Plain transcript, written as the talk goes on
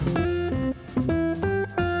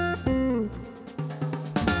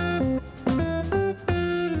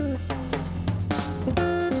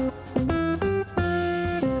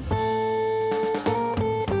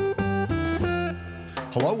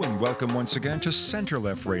welcome once again to Center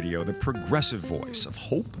Left Radio, the progressive voice of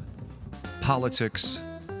hope, politics,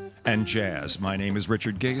 and jazz. My name is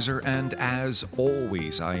Richard Gazer, and as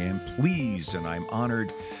always, I am pleased and I'm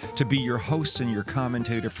honored to be your host and your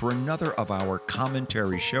commentator for another of our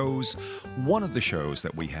commentary shows, one of the shows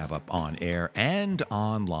that we have up on air and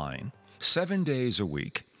online 7 days a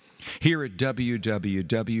week here at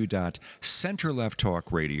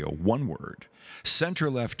www.centerlefttalkradio, one word,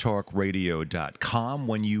 centerlefttalkradio.com.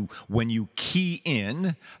 When you key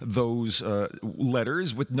in those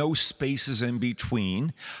letters with no spaces in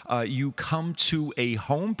between, you come to a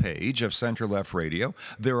homepage of Center Left Radio.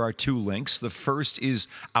 There are two links. The first is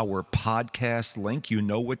our podcast link. You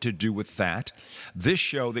know what to do with that. This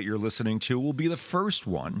show that you're listening to will be the first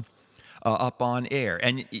one up on air.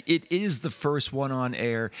 And it is the first one on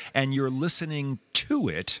air, and you're listening to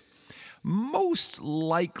it most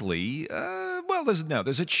likely,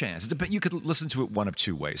 there's a chance. You could listen to it one of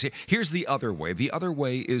two ways. Here's the other way. The other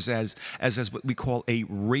way is as what we call a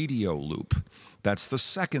radio loop. That's the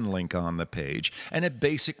second link on the page, and it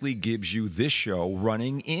basically gives you this show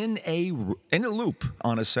running in a loop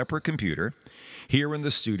on a separate computer here in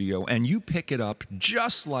the studio, and you pick it up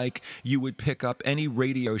just like you would pick up any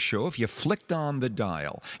radio show if you flicked on the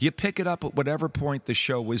dial. You pick it up at whatever point the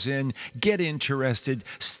show was in, get interested,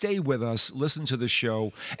 stay with us, listen to the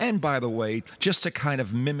show. And by the way, just to kind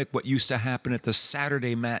of mimic what used to happen at the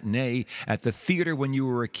Saturday matinee at the theater when you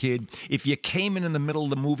were a kid, if you came in the middle of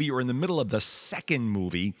the movie or in the middle of the second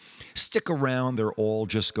movie, stick around, they're all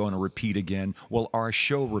just going to repeat again. Well, our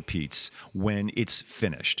show repeats when it's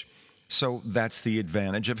finished. So that's the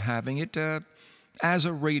advantage of having it as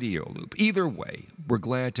a radio loop. Either way, we're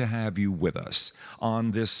glad to have you with us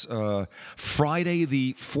on this Friday,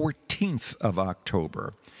 the 14th of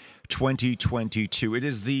October, 2022. It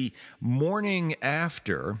is the morning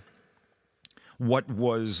after what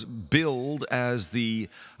was billed as the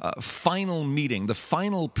final meeting, the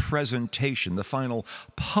final presentation, the final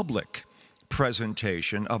public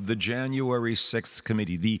presentation of the January 6th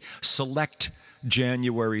committee, the Select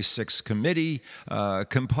January 6th committee,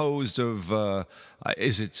 composed of,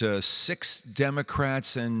 6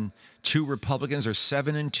 Democrats and 2 Republicans, or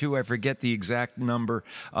 7 and 2? I forget the exact number.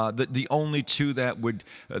 The only two that would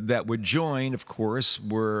join, of course,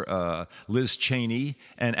 were Liz Cheney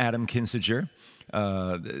and Adam Kinzinger.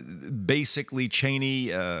 Basically,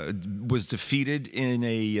 Cheney was defeated in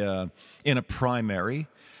a primary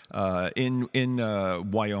in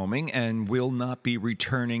Wyoming and will not be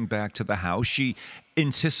returning back to the House. She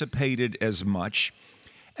anticipated as much,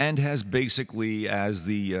 and has basically, as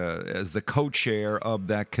the co-chair of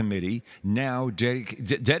that committee, now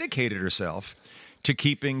dedicated herself to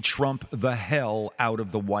keeping Trump the hell out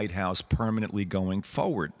of the White House permanently going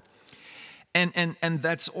forward. And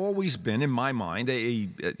that's always been, in my mind, a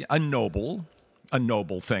noble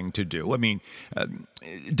thing to do. I mean,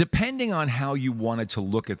 depending on how you wanted to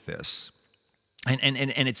look at this, and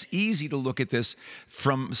it's easy to look at this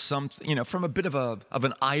from from a bit of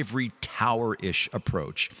an ivory tower-ish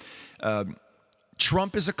approach.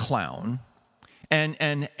 Trump is a clown,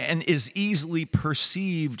 and is easily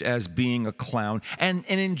perceived as being a clown, and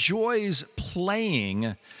enjoys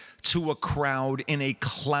playing to a crowd in a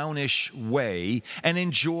clownish way, and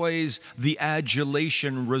enjoys the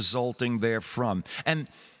adulation resulting therefrom. And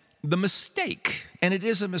the mistake, and it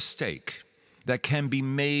is a mistake, that can be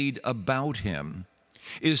made about him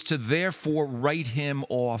is to therefore write him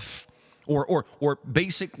off, or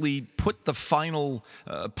basically put the final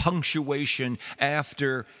punctuation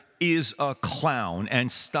after "is a clown"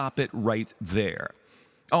 and stop it right there.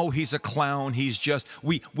 Oh, he's a clown. He's just,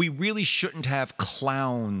 we really shouldn't have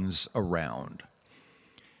clowns around.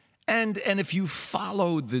 And if you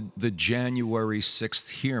follow the January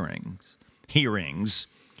 6th hearings,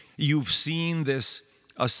 you've seen this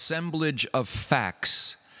assemblage of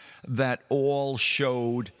facts that all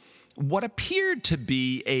showed what appeared to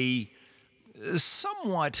be a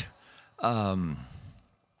somewhat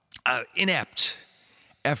inept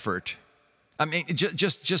effort. I mean,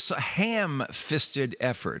 just a ham-fisted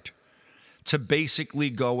effort to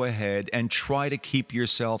basically go ahead and try to keep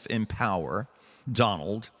yourself in power,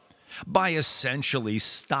 Donald, by essentially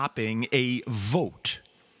stopping a vote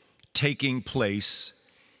taking place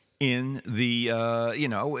in the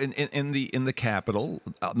in the Capitol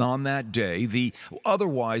on that day, the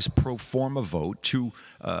otherwise pro forma vote to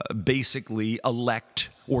basically elect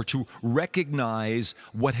or to recognize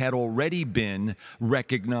what had already been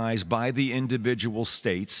recognized by the individual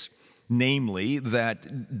states, namely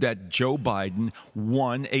that Joe Biden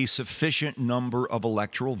won a sufficient number of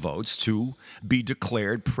electoral votes to be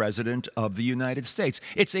declared president of the United States.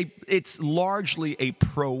 It's largely a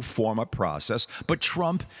pro forma process, but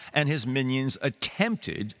Trump and his minions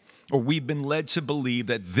attempted, or we've been led to believe,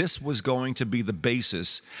 that this was going to be the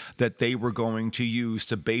basis that they were going to use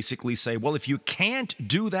to basically say, well, if you can't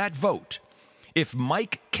do that vote, if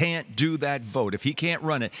Mike can't do that vote, if he can't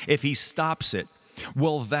run it, if he stops it,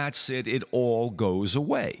 well, that's it. It all goes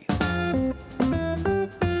away.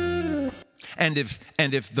 And if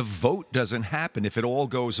the vote doesn't happen, if it all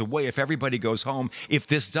goes away, if everybody goes home, if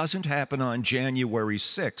this doesn't happen on January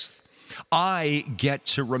 6th, I get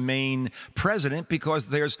to remain president because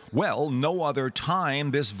there's, well, no other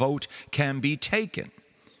time this vote can be taken.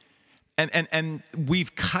 And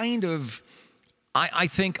we've kind of, I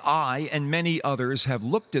think I and many others have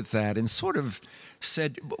looked at that and sort of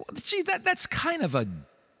said, gee, that's kind of a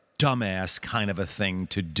dumbass kind of a thing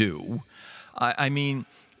to do. I mean,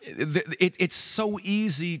 it's so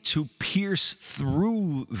easy to pierce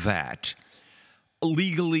through that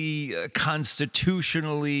legally,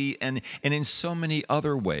 constitutionally, and in so many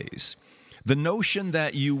other ways. The notion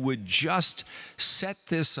that you would just set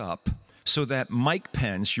this up so that Mike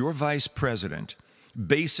Pence, your vice president,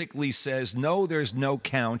 basically says, no, there's no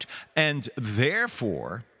count, and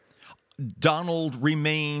therefore Donald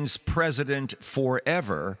remains president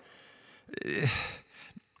forever,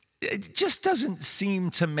 it just doesn't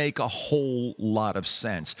seem to make a whole lot of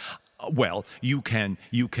sense. Well, you can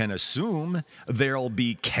assume there'll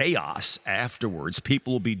be chaos afterwards.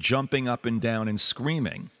 People will be jumping up and down and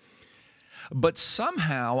screaming. But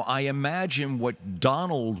somehow I imagine what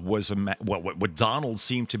Donald what Donald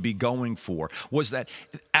seemed to be going for was that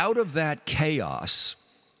out of that chaos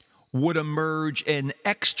would emerge an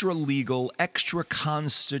extra legal, extra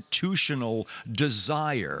constitutional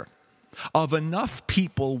desire of enough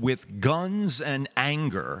people with guns and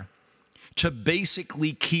anger to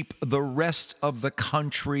basically keep the rest of the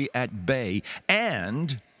country at bay,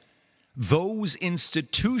 and those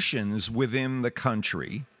institutions within the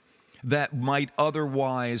country that might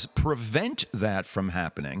otherwise prevent that from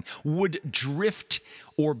happening would drift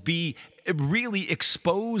or be really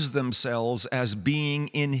expose themselves as being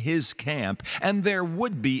in his camp, and there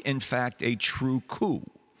would be, in fact, a true coup.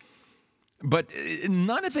 But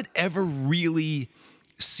none of it ever really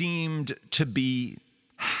seemed to be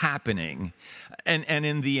happening. And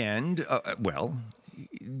in the end,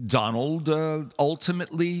 Donald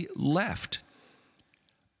ultimately left.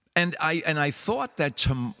 And I thought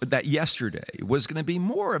that yesterday was going to be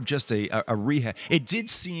more of just a rehash. It did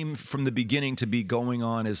seem from the beginning to be going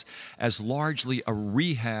on as largely a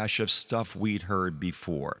rehash of stuff we'd heard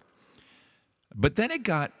before. But then it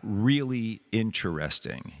got really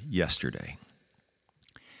interesting yesterday.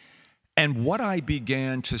 And what I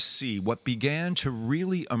began to see, what began to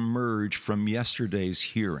really emerge from yesterday's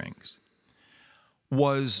hearings,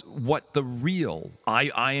 was what the real,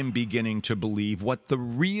 I am beginning to believe, what the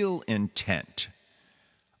real intent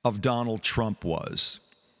of Donald Trump was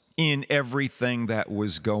in everything that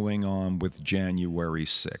was going on with January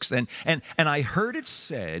 6th. And I heard it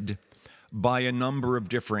said by a number of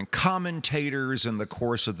different commentators in the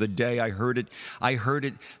course of the day. I heard it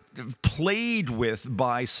played with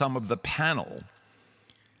by some of the panel.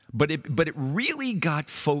 But it really got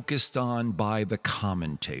focused on by the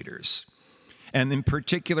commentators. And in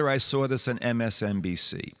particular, I saw this on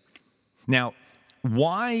MSNBC. Now,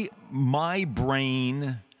 why my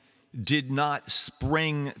brain did not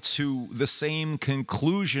spring to the same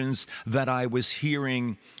conclusions that I was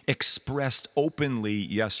hearing expressed openly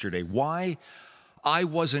yesterday, why I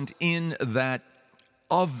wasn't in that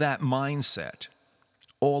mindset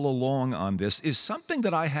all along on this, is something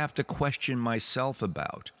that I have to question myself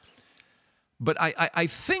about. But I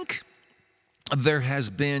think there has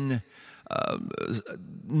been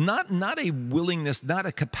not a willingness, not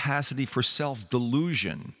a capacity for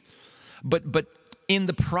self-delusion, but in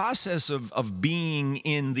the process of being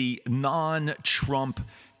in the non-Trump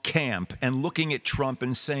camp and looking at Trump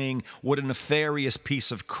and saying what a nefarious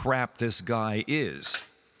piece of crap this guy is,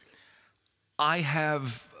 I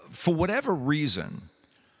have, for whatever reason,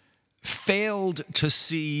 failed to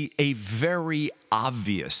see a very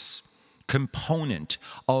obvious component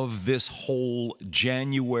of this whole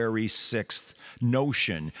January 6th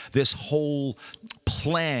notion, this whole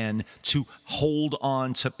plan to hold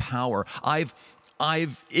on to power. I've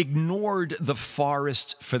ignored the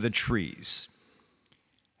forest for the trees.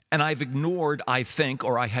 And I've ignored, I think,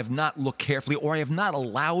 or I have not looked carefully, or I have not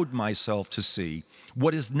allowed myself to see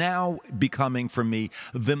what is now becoming for me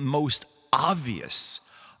the most obvious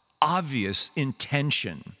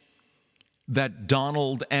intention that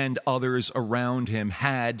Donald and others around him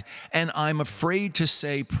had, and I'm afraid to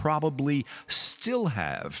say probably still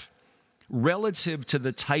have, relative to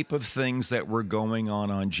the type of things that were going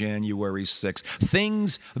on January 6th,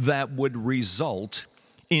 things that would result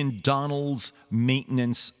in Donald's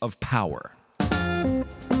maintenance of power.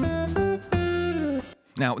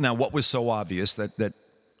 Now, what was so obvious that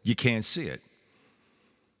you can't see it?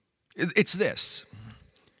 It's this.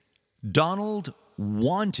 Donald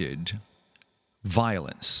wanted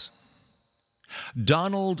violence.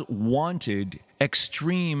 Donald wanted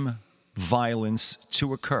extreme violence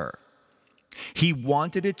to occur. He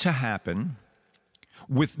wanted it to happen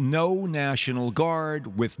with no National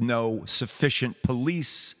Guard, with no sufficient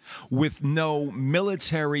police, with no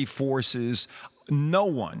military forces, no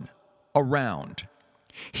one around.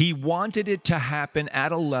 He wanted it to happen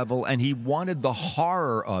at a level, and he wanted the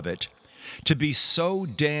horror of it to be so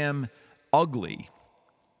damn ugly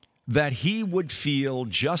that he would feel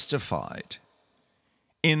justified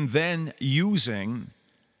in then using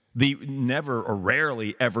the never or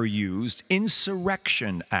rarely ever used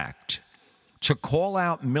Insurrection Act to call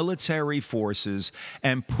out military forces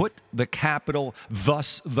and put the capital,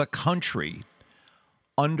 thus the country,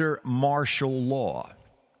 under martial law.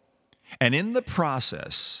 And in the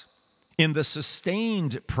process, in the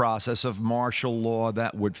sustained process of martial law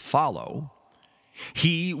that would follow,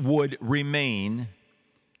 he would remain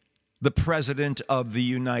the President of the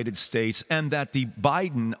United States, and that the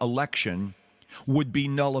Biden election would be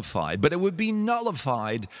nullified. But it would be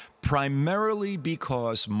nullified primarily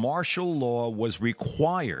because martial law was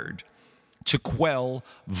required to quell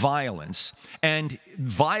violence. And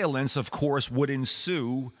violence, of course, would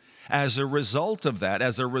ensue as a result of that,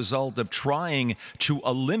 as a result of trying to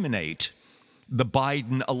eliminate the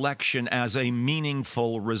Biden election as a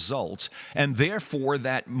meaningful result. And therefore,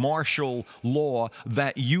 that martial law,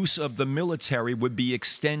 that use of the military would be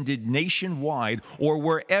extended nationwide, or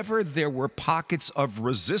wherever there were pockets of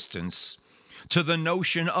resistance to the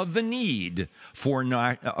notion of the need for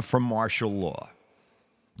martial law.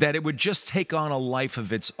 That it would just take on a life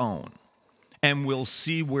of its own. And we'll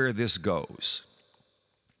see where this goes.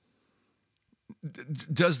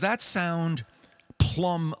 Does that sound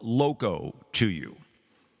plumb loco to you?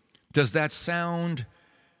 Does that sound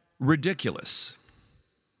ridiculous?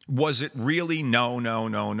 Was it really?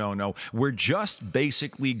 No. We're just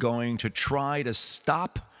basically going to try to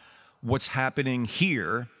stop what's happening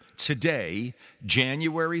here today,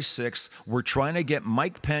 January 6th. We're trying to get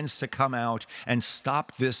Mike Pence to come out and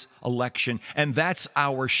stop this election, and that's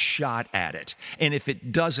our shot at it. And if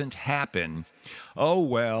it doesn't happen, oh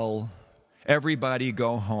well, everybody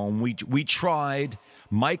go home. We tried.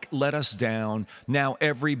 Mike let us down. Now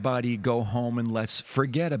everybody go home and let's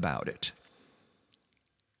forget about it.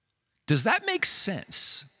 Does that make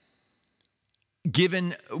sense?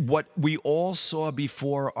 Given what we all saw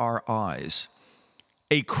before our eyes,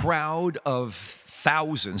 a crowd of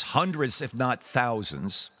thousands, hundreds if not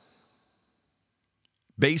thousands,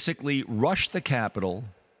 basically rush the Capitol,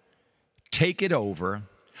 take it over,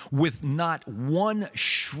 with not one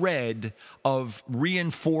shred of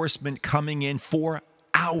reinforcement coming in for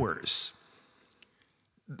hours.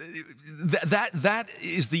 That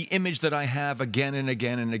is the image that I have again and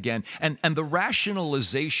again and again. And the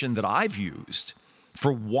rationalization that I've used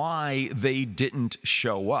for why they didn't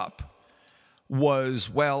show up was,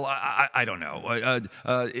 well, I don't know.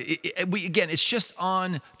 It's just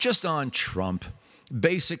on Trump.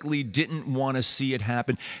 Basically didn't want to see it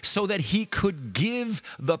happen so that he could give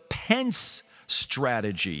the Pence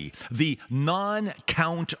strategy, the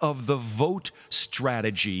non-count of the vote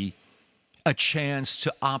strategy, a chance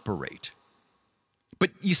to operate.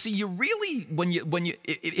 But you see, you really,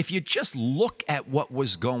 if you just look at what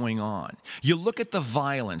was going on, you look at the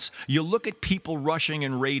violence, you look at people rushing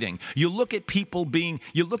and raiding, you look at people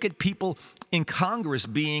in Congress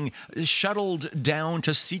being shuttled down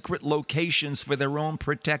to secret locations for their own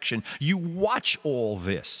protection. You watch all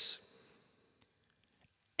this.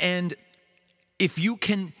 And if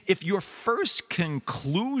your first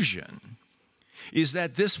conclusion is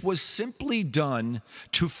that this was simply done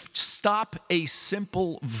to stop a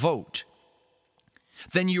simple vote,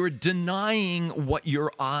 then you're denying what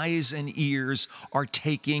your eyes and ears are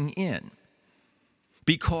taking in.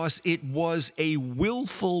 Because it was a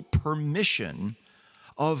willful permission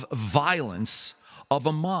of violence of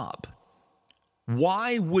a mob.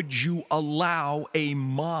 Why would you allow a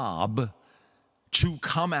mob to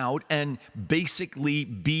come out and basically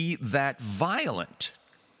be that violent?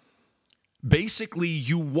 Basically,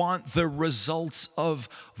 you want the results of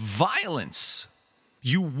violence.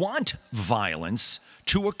 You want violence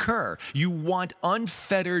to occur. You want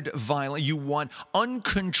unfettered violence. You want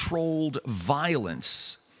uncontrolled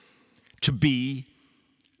violence to be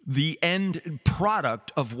the end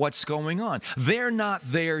product of what's going on. They're not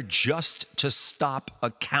there just to stop a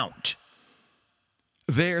count.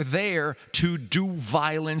 They're there to do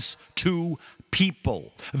violence to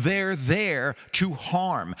people. They're there to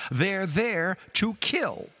harm. They're there to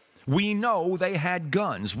kill. We know they had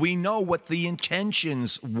guns. We know what the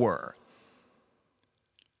intentions were.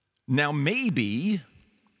 Now, maybe,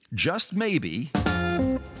 just maybe,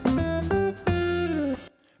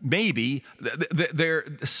 there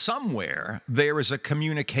somewhere there is a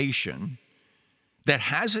communication that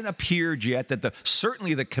hasn't appeared yet, that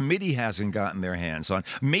certainly the committee hasn't gotten their hands on.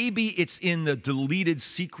 Maybe it's in the deleted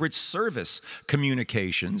Secret Service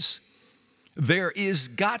communications. There is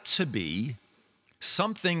got to be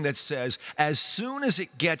something that says as soon as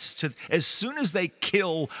they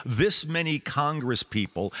kill this many Congress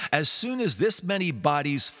people, as soon as this many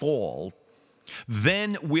bodies fall,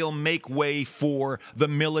 then we'll make way for the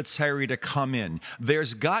military to come in.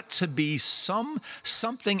 There's got to be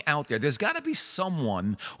something out there. There's got to be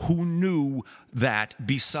someone who knew that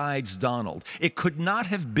besides Donald. It could not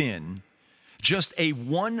have been just a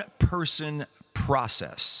one-person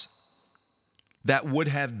process that would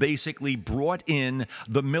have basically brought in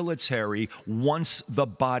the military once the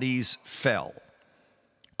bodies fell.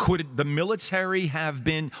 Could the military have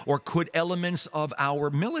been, or could elements of our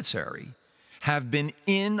military have been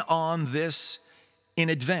in on this in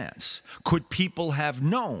advance? Could people have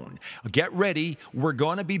known, get ready, we're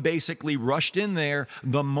going to be basically rushed in there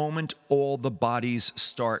the moment all the bodies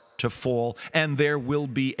start to fall, and there will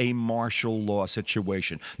be a martial law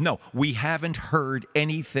situation? No, we haven't heard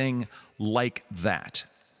anything like that.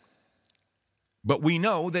 But we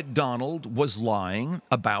know that Donald was lying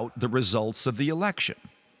about the results of the election.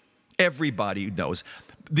 Everybody knows.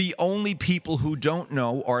 The only people who don't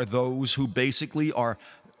know are those who basically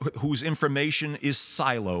whose information is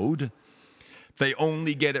siloed. They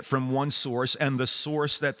only get it from one source, and the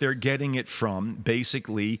source that they're getting it from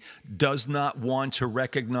basically does not want to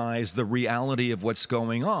recognize the reality of what's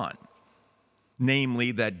going on.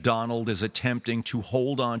 Namely, that Donald is attempting to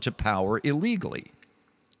hold on to power illegally.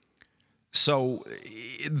 So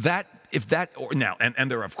there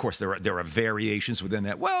are, of course, there are variations within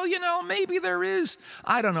that. Well, maybe there is.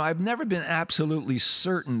 I don't know. I've never been absolutely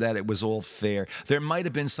certain that it was all fair. There might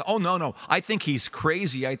have been some. Oh, no. I think he's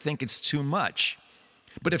crazy. I think it's too much.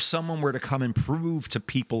 But if someone were to come and prove to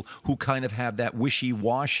people who kind of have that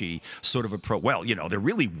wishy-washy sort of approach, well, there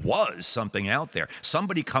really was something out there.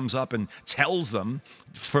 Somebody comes up and tells them,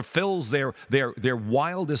 fulfills their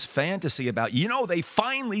wildest fantasy about, they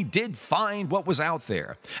finally did find what was out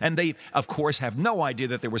there. And they, of course, have no idea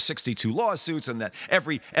that there were 62 lawsuits and that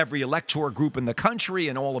every elector group in the country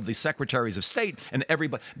and all of the secretaries of state and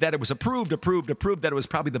everybody, that it was approved, that it was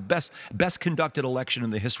probably the best conducted election in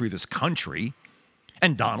the history of this country.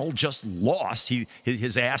 And Donald just lost.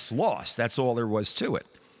 His ass lost. That's all there was to it.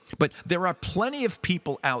 But there are plenty of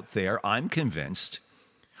people out there, I'm convinced,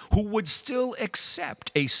 who would still accept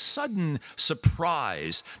a sudden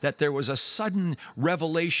surprise, that there was a sudden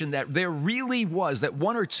revelation that there really was, that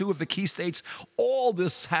one or two of the key states, all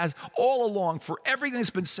along, for everything that's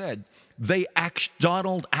been said,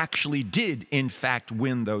 Donald actually did, in fact,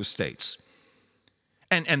 win those states.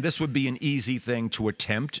 And this would be an easy thing to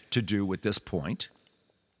attempt to do at this point.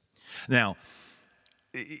 Now,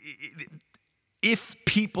 if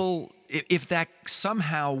that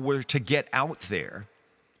somehow were to get out there,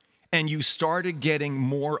 and you started getting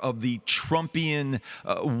more of the Trumpian,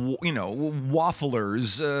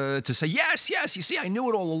 wafflers to say, yes, you see, I knew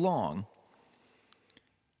it all along,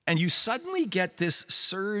 and you suddenly get this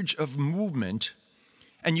surge of movement,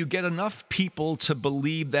 and you get enough people to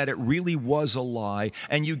believe that it really was a lie,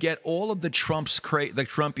 and you get all of the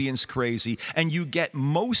Trumpians crazy, and you get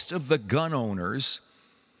most of the gun owners,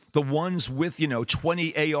 the ones with, 20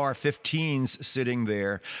 AR-15s sitting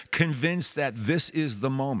there, convinced that this is the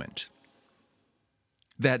moment,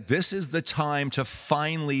 that this is the time to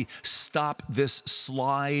finally stop this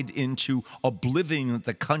slide into oblivion that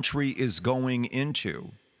the country is going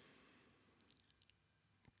into.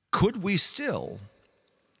 Could we still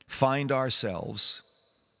find ourselves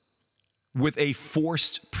with a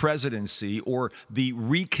forced presidency, or the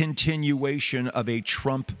recontinuation of a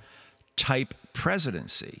Trump-type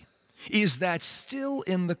presidency? Is that still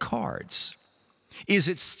in the cards? Is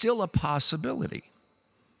it still a possibility?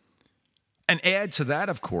 And add to that,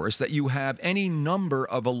 of course, that you have any number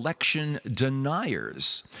of election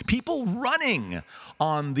deniers, people running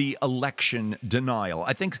on the election denial.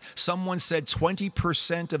 I think someone said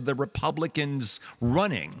 20% of the Republicans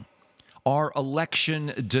running are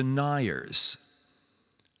election deniers.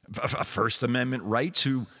 A First Amendment right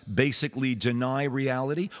to basically deny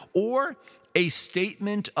reality, or a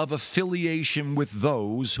statement of affiliation with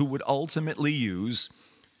those who would ultimately use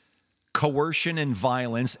coercion and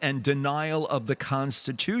violence and denial of the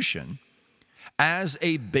Constitution as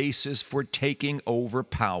a basis for taking over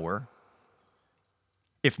power,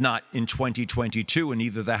 if not in 2022 in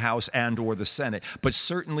either the House and or the Senate, but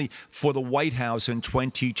certainly for the White House in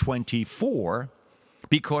 2024,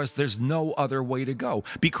 because there's no other way to go.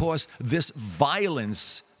 Because this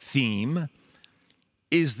violence theme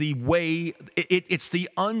is the way, it's the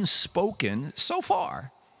unspoken, so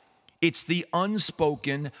far, it's the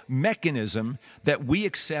unspoken mechanism that we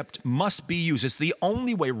accept must be used. It's the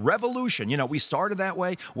only way. Revolution, we started that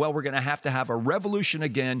way. Well, we're going to have a revolution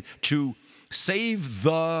again to save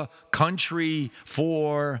the country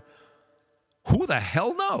for who the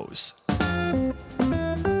hell knows?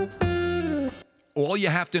 All you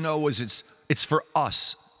have to know is it's for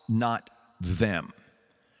us, not them.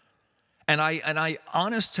 And I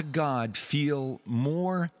honest to God, feel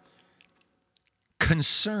more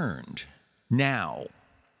concerned now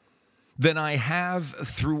than I have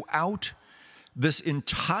throughout this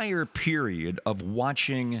entire period of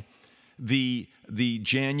watching the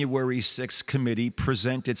January 6th committee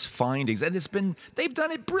present its findings. And they've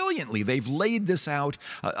done it brilliantly. They've laid this out.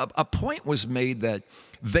 A point was made that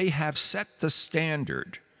they have set the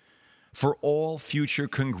standard for all future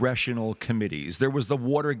congressional committees. There was the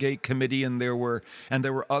Watergate Committee, and there were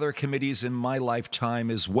other committees in my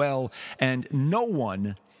lifetime as well, and no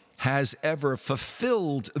one has ever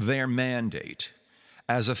fulfilled their mandate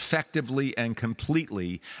as effectively and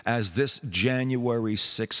completely as this January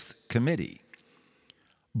 6th committee.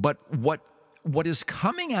 But what is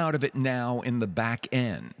coming out of it now in the back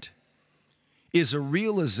end is a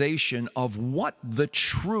realization of what the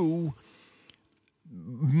true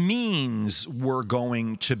means were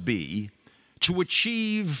going to be to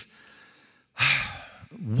achieve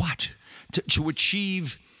what? To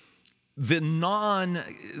achieve the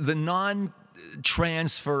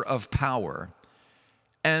non-transfer of power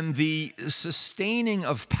and the sustaining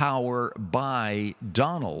of power by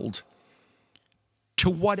Donald. To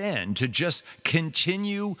what end? To just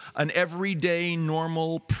continue an everyday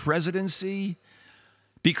normal presidency?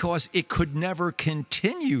 Because it could never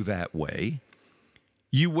continue that way.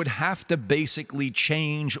 You would have to basically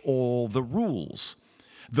change all the rules.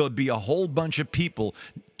 There'll be a whole bunch of people,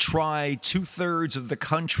 try 2/3 of the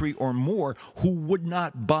country or more, who would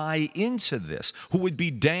not buy into this, who would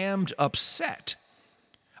be damned upset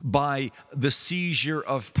by the seizure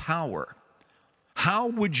of power. How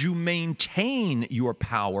would you maintain your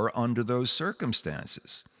power under those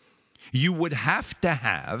circumstances? You would have to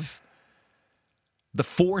have the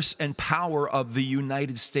force and power of the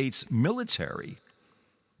United States military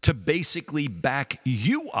to basically back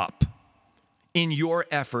you up in your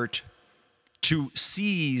effort to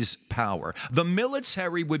seize power. The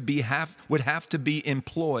military would have to be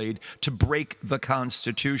employed to break the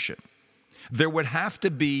Constitution. There would have to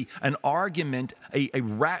be an argument,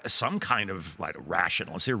 some kind of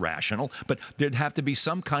rational, it's irrational, but there'd have to be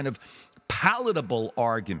some kind of palatable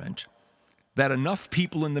argument that enough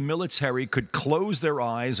people in the military could close their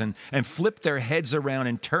eyes and flip their heads around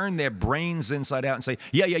and turn their brains inside out and say,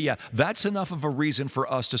 yeah, that's enough of a reason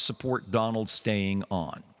for us to support Donald staying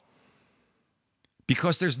on.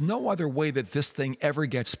 Because there's no other way that this thing ever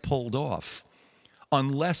gets pulled off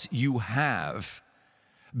unless you have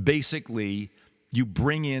basically, you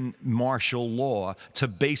bring in martial law to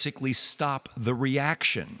basically stop the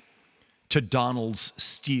reaction to Donald's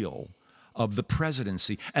steal of the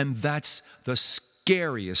presidency. And that's the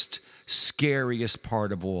scariest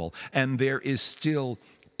part of all. And there is still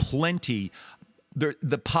plenty,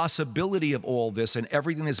 the possibility of all this and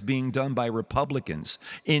everything that's being done by Republicans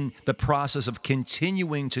in the process of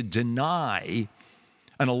continuing to deny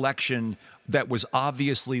an election that was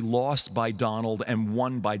obviously lost by Donald and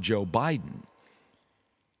won by Joe Biden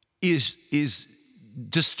is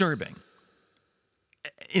disturbing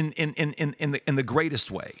in the greatest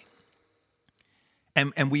way.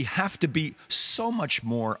 And we have to be so much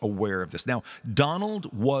more aware of this. Now,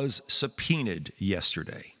 Donald was subpoenaed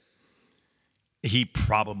yesterday. He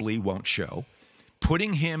probably won't show.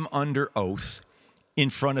 Putting him under oath in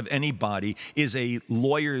front of anybody is a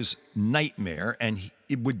lawyer's nightmare, and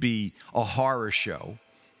it would be a horror show.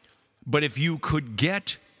 But if you could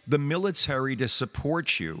get the military to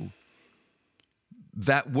support you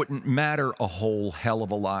that wouldn't matter a whole hell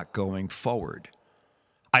of a lot going forward.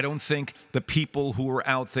 I don't think the people who are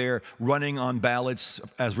out there running on ballots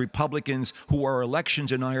as Republicans who are election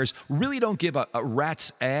deniers really don't give a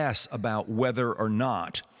rat's ass about whether or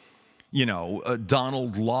not,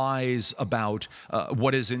 Donald lies about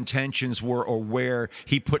what his intentions were or where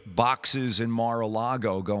he put boxes in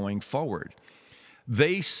Mar-a-Lago going forward.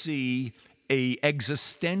 They see a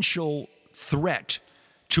existential threat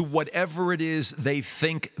to whatever it is they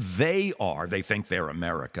think they are. They think they're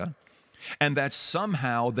America. And that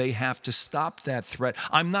somehow they have to stop that threat.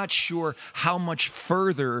 I'm not sure how much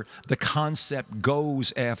further the concept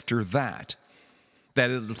goes after that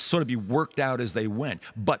it'll sort of be worked out as they went.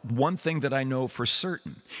 But one thing that I know for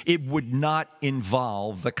certain, it would not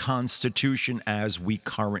involve the Constitution as we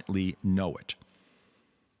currently know it.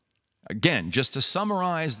 Again, just to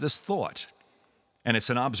summarize this thought, and it's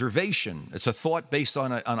an observation, it's a thought based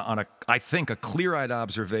on I think, a clear-eyed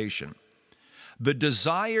observation. The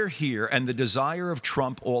desire here, and the desire of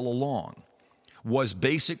Trump all along, was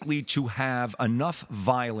basically to have enough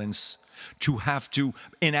violence to have to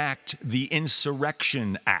enact the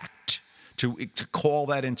Insurrection Act, to call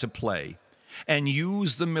that into play, and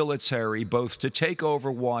use the military both to take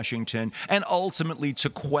over Washington and ultimately to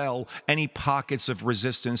quell any pockets of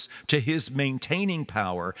resistance to his maintaining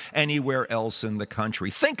power anywhere else in the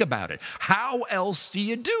country. Think about it. How else do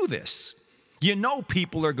you do this? You know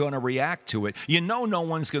people are going to react to it. You know no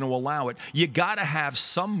one's going to allow it. You got to have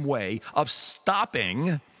some way of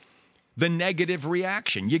stopping the negative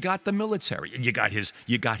reaction. You got the military. You got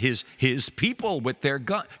his people with their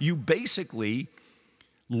gun. You basically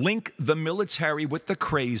link the military with the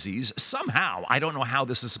crazies. Somehow, I don't know how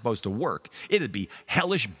this is supposed to work. It'd be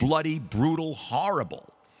hellish, bloody, brutal, horrible.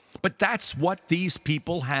 But that's what these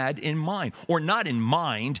people had in mind. Or not in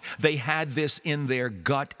mind, they had this in their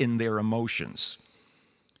gut, in their emotions.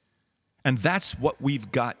 And that's what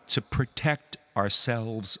we've got to protect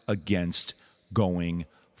ourselves against going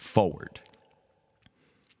forward.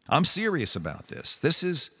 I'm serious about this. This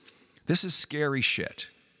is scary shit.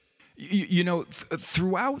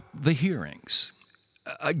 Throughout the hearings,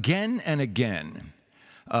 again and again,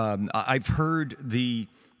 I've heard the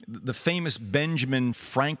famous Benjamin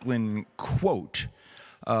Franklin quote,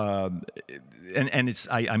 and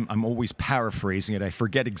I'm always paraphrasing it. I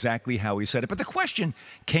forget exactly how he said it, but the question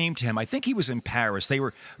came to him. I think he was in Paris. They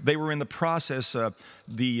were in the process.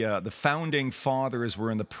 The founding fathers were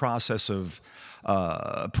in the process of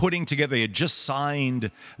putting together. They had just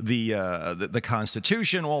signed the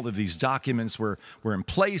Constitution. All of these documents were in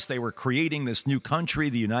place. They were creating this new country,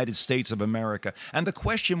 the United States of America. And the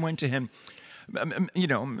question went to him,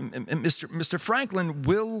 Mr. Franklin,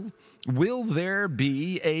 will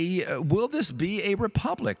this be a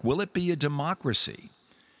republic? Will it be a democracy?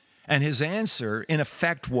 And his answer, in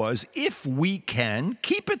effect, was, if we can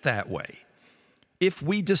keep it that way, if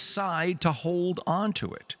we decide to hold on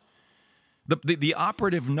to it. The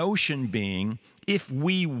operative notion being, if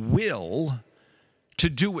we will to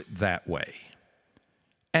do it that way.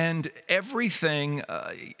 And everything,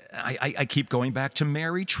 I keep going back to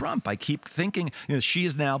Mary Trump. I keep thinking, she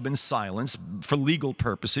has now been silenced for legal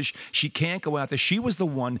purposes. She can't go out there. She was the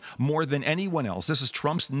one more than anyone else. This is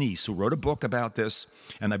Trump's niece who wrote a book about this.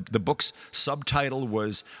 And the book's subtitle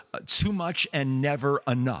was Too Much and Never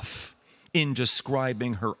Enough, in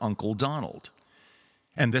describing her Uncle Donald.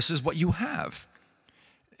 And this is what you have.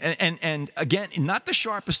 And again, not the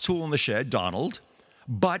sharpest tool in the shed, Donald,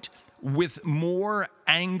 but with more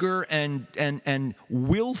anger and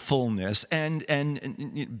willfulness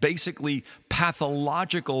and basically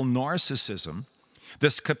pathological narcissism,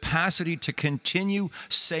 this capacity to continue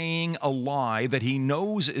saying a lie that he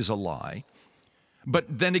knows is a lie. But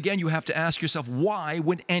then again, you have to ask yourself, why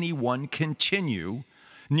would anyone continue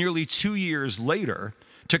nearly 2 years later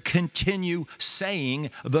to continue saying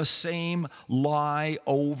the same lie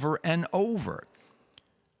over and over?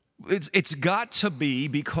 It's got to be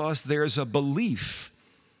because there's a belief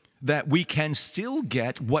that we can still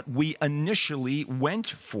get what we initially went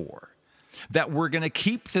for, that we're going to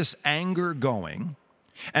keep this anger going,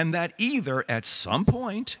 and that either at some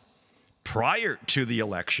point prior to the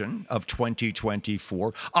election of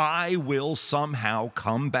 2024, I will somehow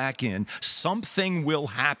come back in. Something will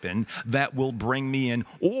happen that will bring me in.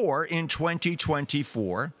 Or in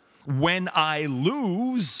 2024, when I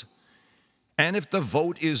lose, and if the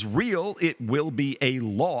vote is real, it will be a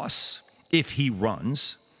loss if he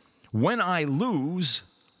runs. When I lose,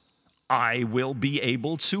 I will be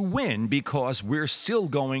able to win because we're still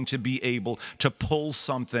going to be able to pull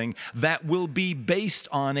something that will be based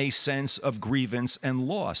on a sense of grievance and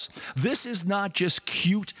loss. This is not just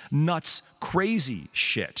cute, nuts, crazy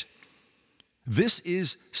shit. This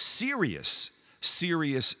is serious,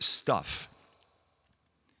 serious stuff.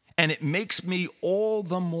 And it makes me all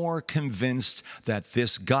the more convinced that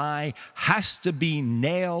this guy has to be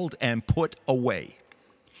nailed and put away.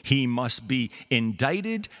 He must be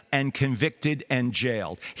indicted and convicted and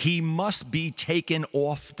jailed. He must be taken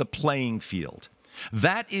off the playing field.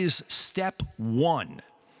 That is step one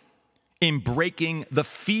in breaking the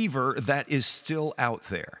fever that is still out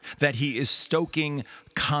there, that he is stoking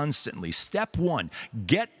constantly. Step one,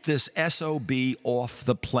 get this SOB off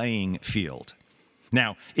the playing field.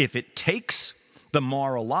 Now, if it takes the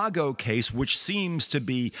Mar-a-Lago case, which seems to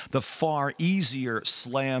be the far easier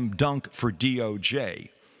slam dunk for DOJ,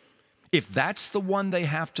 if that's the one they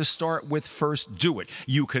have to start with first, do it.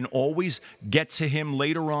 You can always get to him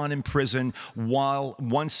later on in prison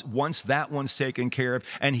once that one's taken care of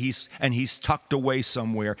and he's tucked away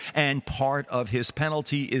somewhere. And part of his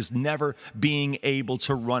penalty is never being able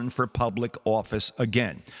to run for public office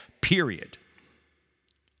again. Period.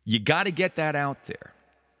 You got to get that out there.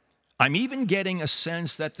 I'm even getting a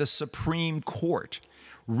sense that the Supreme Court,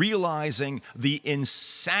 realizing the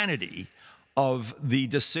insanity of the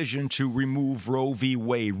decision to remove Roe v.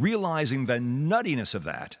 Wade, realizing the nuttiness of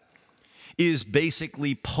that, is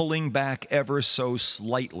basically pulling back ever so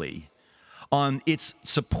slightly on its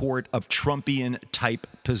support of Trumpian-type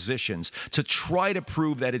positions to try to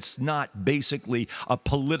prove that it's not basically a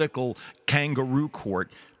political kangaroo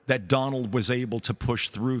court that Donald was able to push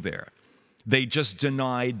through there. They just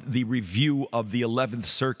denied the review of the 11th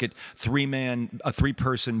Circuit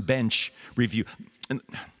three-person bench review.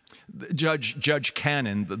 Judge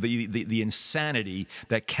Cannon, the insanity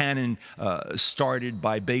that Cannon started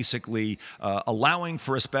by basically allowing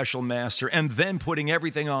for a special master and then putting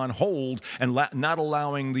everything on hold and not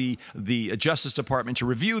allowing the Justice Department to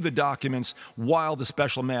review the documents while the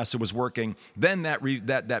special master was working. Then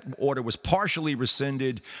that order was partially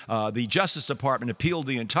rescinded. The Justice Department appealed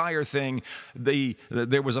the entire thing.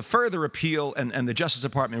 There was a further appeal, and the Justice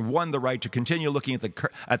Department won the right to continue looking at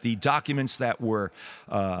the documents that were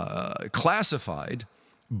classified,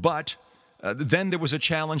 but then there was a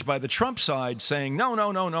challenge by the Trump side saying,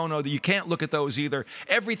 no, you can't look at those either.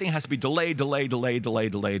 Everything has to be delay. The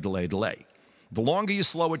longer you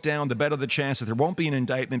slow it down, the better the chance that there won't be an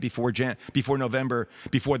indictment before November,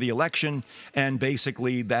 before the election, and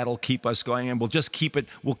basically that'll keep us going, and we'll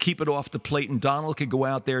keep it off the plate, and Donald could go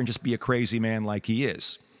out there and just be a crazy man like he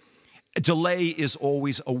is. Delay is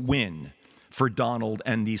always a win for Donald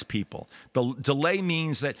and these people. The delay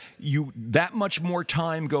means that that much more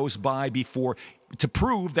time goes by to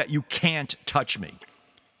prove that you can't touch me.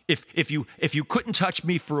 If you couldn't touch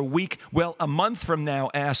me for a week, well, a month from now,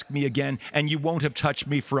 ask me again, and you won't have touched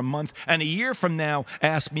me for a month. And a year from now,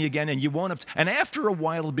 ask me again, and you won't have. And after a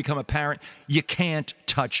while, it'll become apparent you can't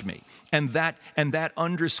touch me. And that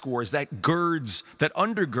underscores, that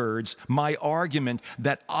undergirds my argument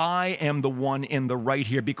that I am the one in the right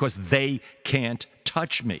here because they can't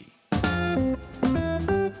touch me.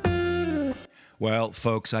 Well,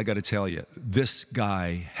 folks, I got to tell you, this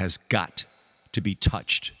guy has got to be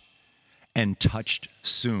touched, and touched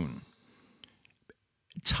soon.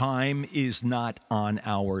 Time is not on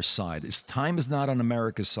our side. Time is not on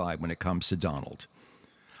America's side when it comes to Donald.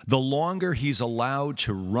 The longer he's allowed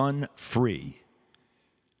to run free,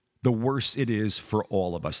 the worse it is for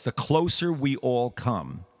all of us. The closer we all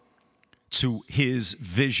come to his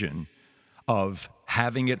vision of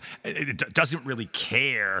having it doesn't really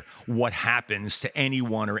care what happens to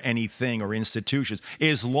anyone or anything or institutions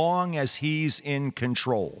as long as he's in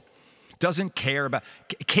control. Doesn't care about,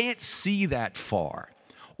 can't see that far.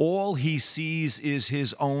 All he sees is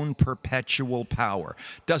his own perpetual power.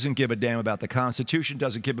 Doesn't give a damn about the Constitution,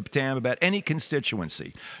 doesn't give a damn about any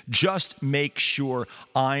constituency. Just make sure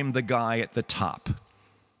I'm the guy at the top.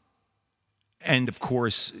 And of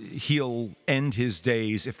course, he'll end his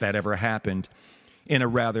days, if that ever happened, in a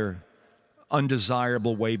rather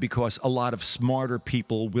undesirable way because a lot of smarter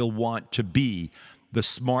people will want to be the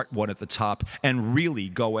smart one at the top and really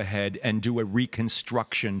go ahead and do a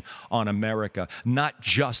reconstruction on America, not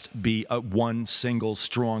just be one single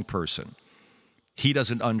strong person. He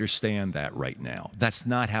doesn't understand that right now. That's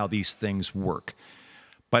not how these things work.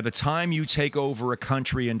 By the time you take over a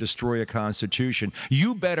country and destroy a constitution,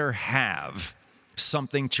 you better have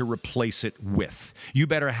something to replace it with. You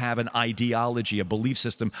better have an ideology, a belief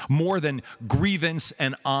system, more than grievance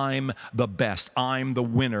and I'm the best, I'm the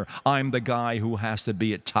winner, I'm the guy who has to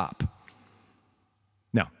be at top.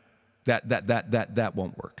 That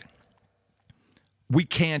won't work. We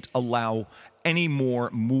can't allow any more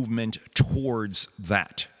movement towards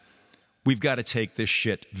that. We've got to take this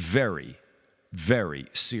shit very, very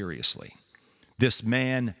seriously. This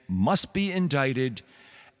man must be indicted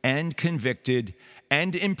and convicted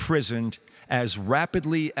and imprisoned as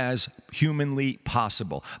rapidly as humanly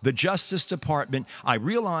possible. The Justice Department, I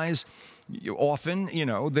realize often,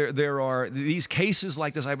 there are these cases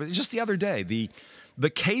like this. Just the other day, the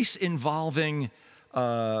case involving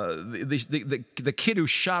the kid who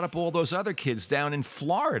shot up all those other kids down in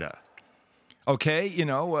Florida. Okay,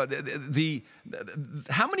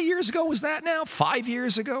 how many years ago was that now? 5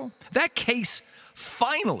 years ago? That case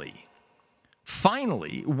finally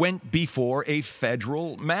went before a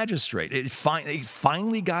federal magistrate. It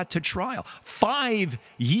finally got to trial 5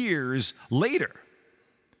 years later.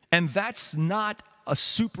 And that's not a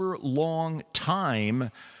super long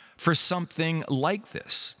time for something like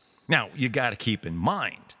this. Now, you got to keep in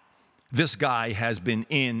mind, this guy has been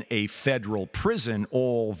in a federal prison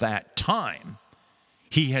all that time.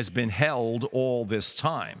 He has been held all this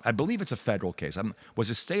time. I believe it's a federal case. Was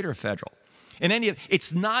it state or federal? In any event,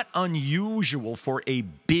 it's not unusual for a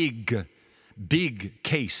big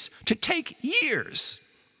case to take years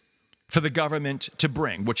for the government to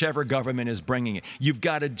bring, whichever government is bringing it. You've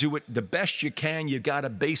got to do it the best you can. You've got to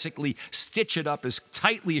basically stitch it up as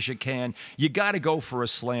tightly as you can. You got to go for a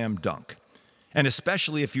slam dunk. And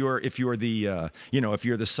especially if you're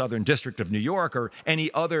the Southern District of New York or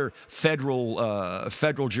any other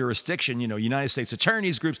federal jurisdiction, United States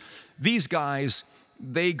attorneys groups, these guys,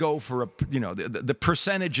 they go for the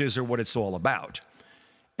percentages are what it's all about.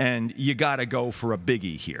 And you got to go for a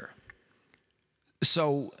biggie here.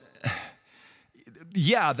 So,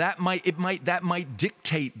 yeah, that might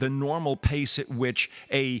dictate the normal pace at which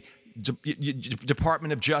a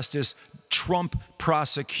Department of Justice Trump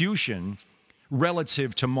prosecution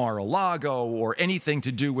relative to Mar-a-Lago or anything to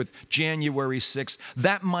do with January 6th,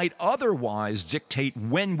 that might otherwise dictate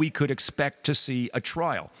when we could expect to see a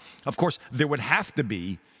trial. Of course, there would have to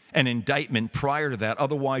be an indictment prior to that.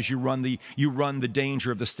 Otherwise, you run the danger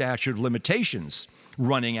of the statute of limitations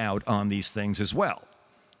running out on these things as well.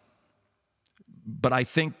 But I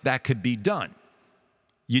think that could be done.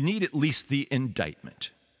 You need at least the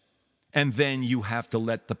indictment. And then you have to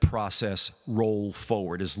let the process roll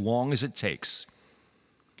forward as long as it takes.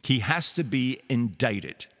 He has to be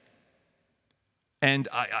indicted. And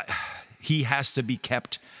he has to be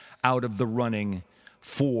kept out of the running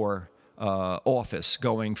for office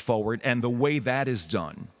going forward. And the way that is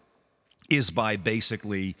done is by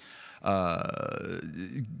basically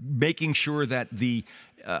making sure that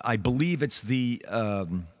I believe it's the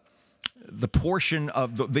portion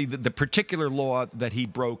of the particular law that he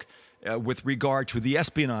broke with regard to the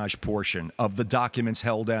espionage portion of the documents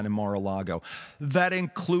held down in Mar-a-Lago. That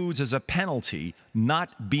includes as a penalty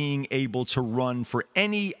not being able to run for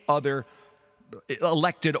any other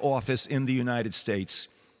elected office in the United States.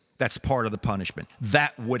 That's part of the punishment.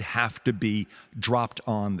 That would have to be dropped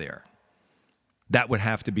on there. That would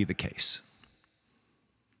have to be the case.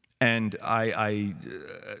 And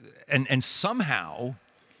and somehow,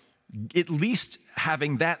 at least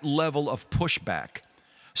having that level of pushback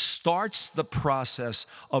starts the process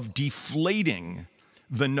of deflating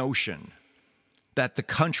the notion that the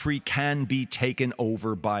country can be taken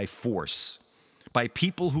over by force, by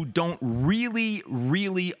people who don't really,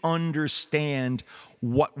 really understand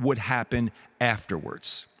what would happen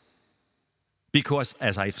afterwards. Because,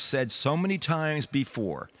 as I've said so many times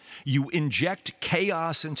before, you inject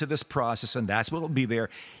chaos into this process, and that's what will be there.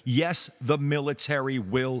 Yes, the military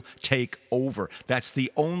will take over. That's the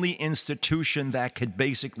only institution that could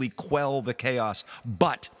basically quell the chaos.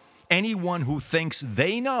 But anyone who thinks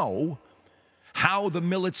they know how the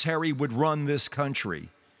military would run this country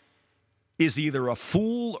is either a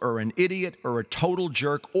fool or an idiot or a total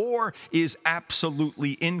jerk or is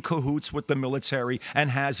absolutely in cahoots with the military and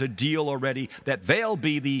has a deal already that they'll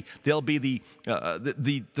be the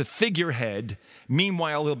figurehead.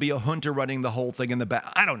 Meanwhile, there'll be a junta running the whole thing in the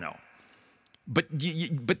back. I don't know. But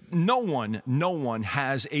no one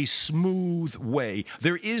has a smooth way.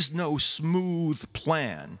 There is no smooth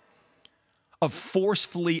plan of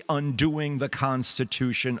forcefully undoing the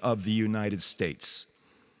Constitution of the United States.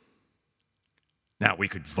 Now, we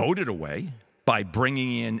could vote it away by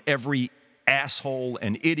bringing in every asshole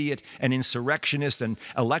and idiot and insurrectionist and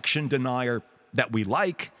election denier that we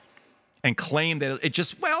like and claim that it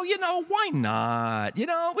just, why not?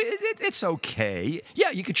 It's okay.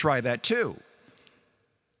 Yeah, you could try that too.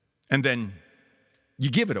 And then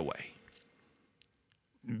you give it away.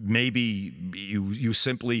 Maybe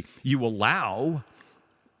you allow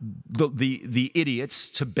the idiots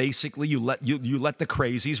to basically you let the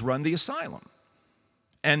crazies run the asylum.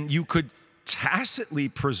 And you could tacitly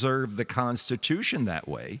preserve the Constitution that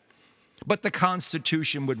way, but the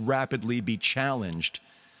Constitution would rapidly be challenged,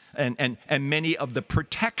 and many of the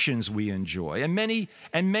protections we enjoy and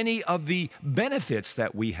many of the benefits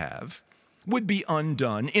that we have would be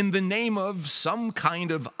undone in the name of some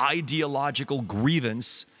kind of ideological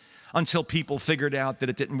grievance until people figured out that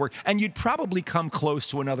it didn't work. And you'd probably come close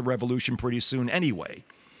to another revolution pretty soon anyway,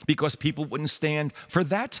 because people wouldn't stand for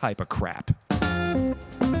that type of crap.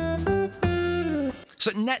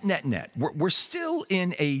 So net, we're still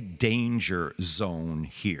in a danger zone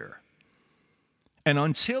here. And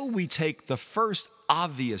until we take the first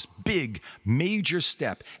obvious, big, major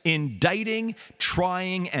step, indicting,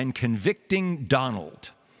 trying, and convicting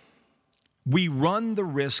Donald, we run the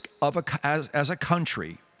risk of as a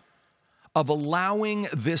country of allowing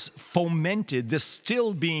this fomented, this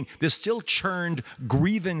still churned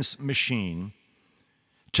grievance machine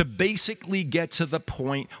to basically get to the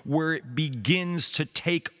point where it begins to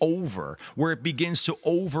take over, where it begins to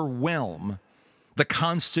overwhelm the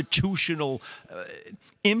constitutional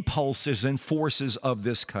impulses and forces of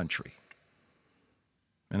this country.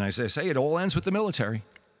 And as I say, it all ends with the military.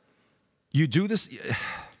 You do this.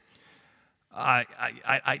 I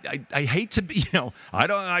hate to be,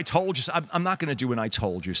 I told you so. I'm not going to do an I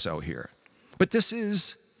told you so here. But this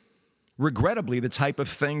is regrettably the type of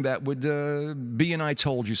thing that would be an I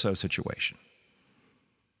told you so situation.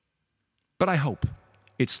 But I hope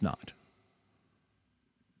it's not.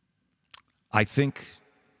 I think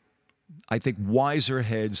wiser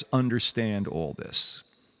heads understand all this.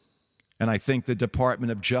 And I think the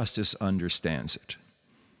Department of Justice understands it.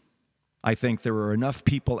 I think there are enough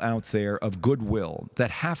people out there of goodwill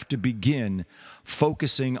that have to begin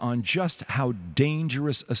focusing on just how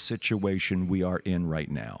dangerous a situation we are in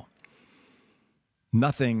right now.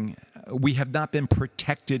 We have not been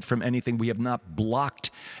protected from anything. We have not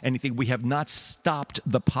blocked anything. We have not stopped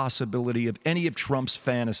the possibility of any of Trump's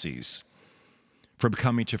fantasies from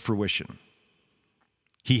coming to fruition.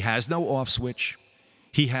 He has no off switch.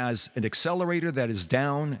 He has an accelerator that is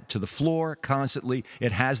down to the floor constantly. He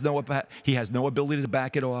has no ability to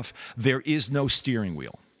back it off. There is no steering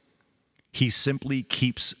wheel. He simply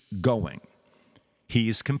keeps going. He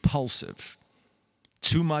is compulsive.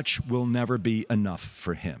 Too much will never be enough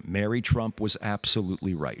for him. Mary Trump was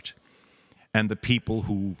absolutely right. And the people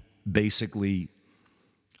who basically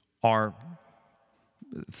are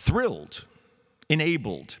thrilled,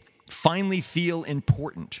 enabled, finally feel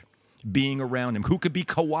important being around him, who could be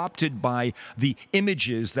co-opted by the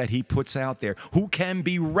images that he puts out there, who can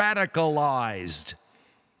be radicalized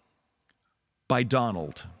by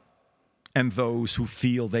Donald, and those who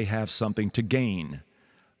feel they have something to gain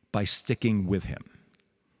by sticking with him.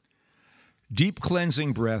 Deep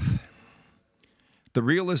cleansing breath, the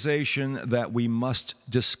realization that we must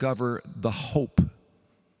discover the hope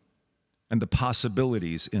and the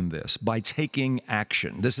possibilities in this by taking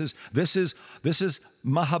action. This is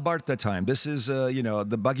Mahabharata time. This is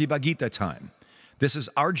the Bhagavad Gita time. This is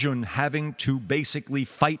Arjun having to basically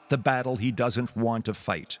fight the battle he doesn't want to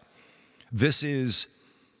fight. This is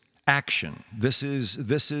action. This is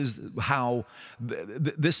the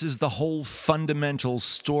whole fundamental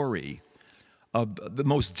story of the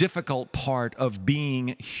most difficult part of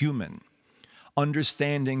being human.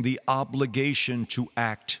 Understanding the obligation to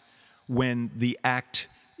act when the act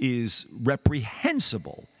is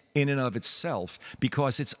reprehensible in and of itself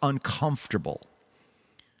because it's uncomfortable.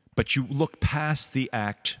 But you look past the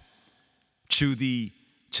act to the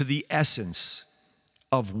essence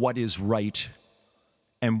of what is right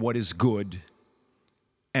and what is good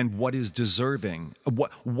and what is deserving,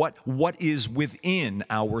 what is within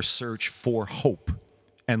our search for hope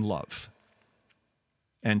and love.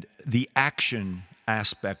 And the action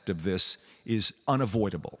aspect of this is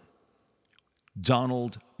unavoidable.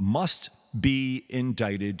 Donald must be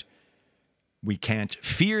indicted. We can't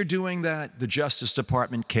fear doing that. The Justice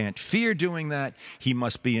Department can't fear doing that. He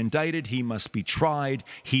must be indicted. He must be tried.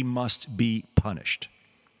 He must be punished.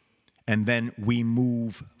 And then we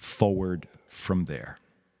move forward from there.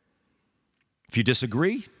 If you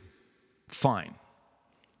disagree, fine.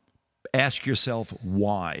 Ask yourself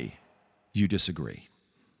why you disagree.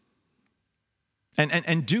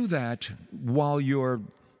 And do that while you're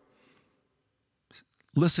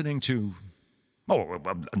listening to,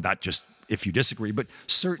 not just if you disagree, but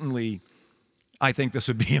certainly I think this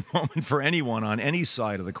would be a moment for anyone on any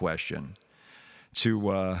side of the question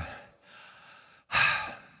to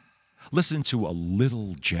listen to a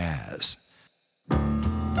little jazz.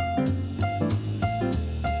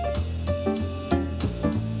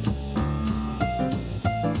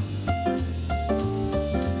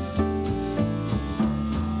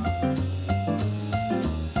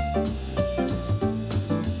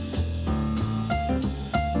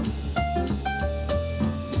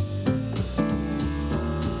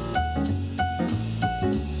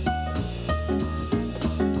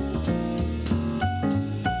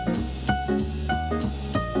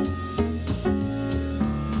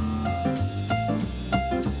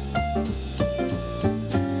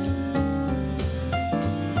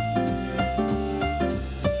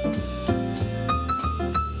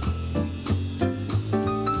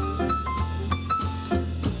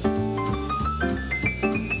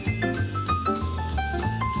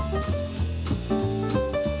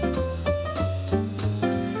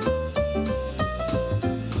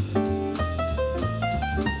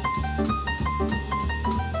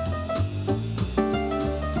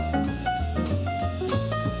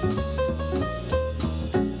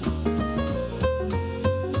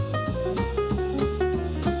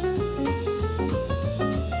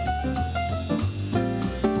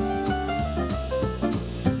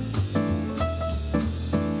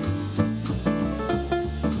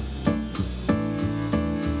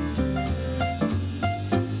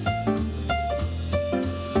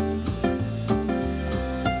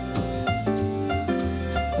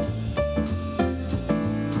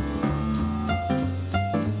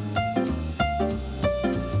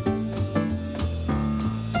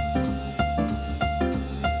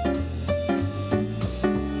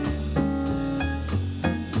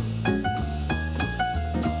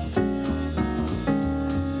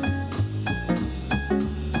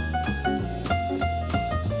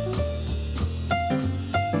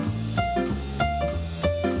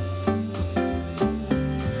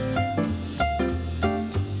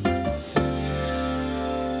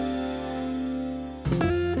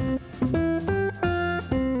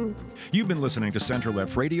 been listening to Center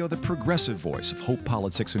Left Radio, the progressive voice of hope,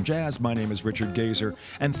 politics, and jazz. My name is Richard Gazer,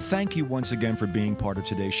 and thank you once again for being part of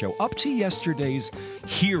today's show. Up to yesterday's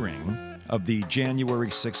hearing of the January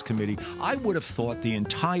 6th committee, I would have thought the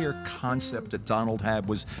entire concept that Donald had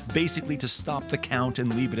was basically to stop the count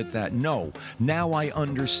and leave it at that. No, now I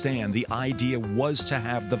understand the idea was to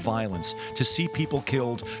have the violence, to see people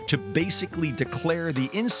killed, to basically declare the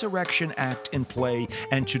Insurrection Act in play,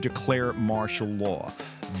 and to declare martial law.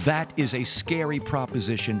 That is a scary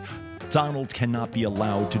proposition. Donald cannot be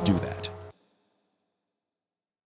allowed to do that.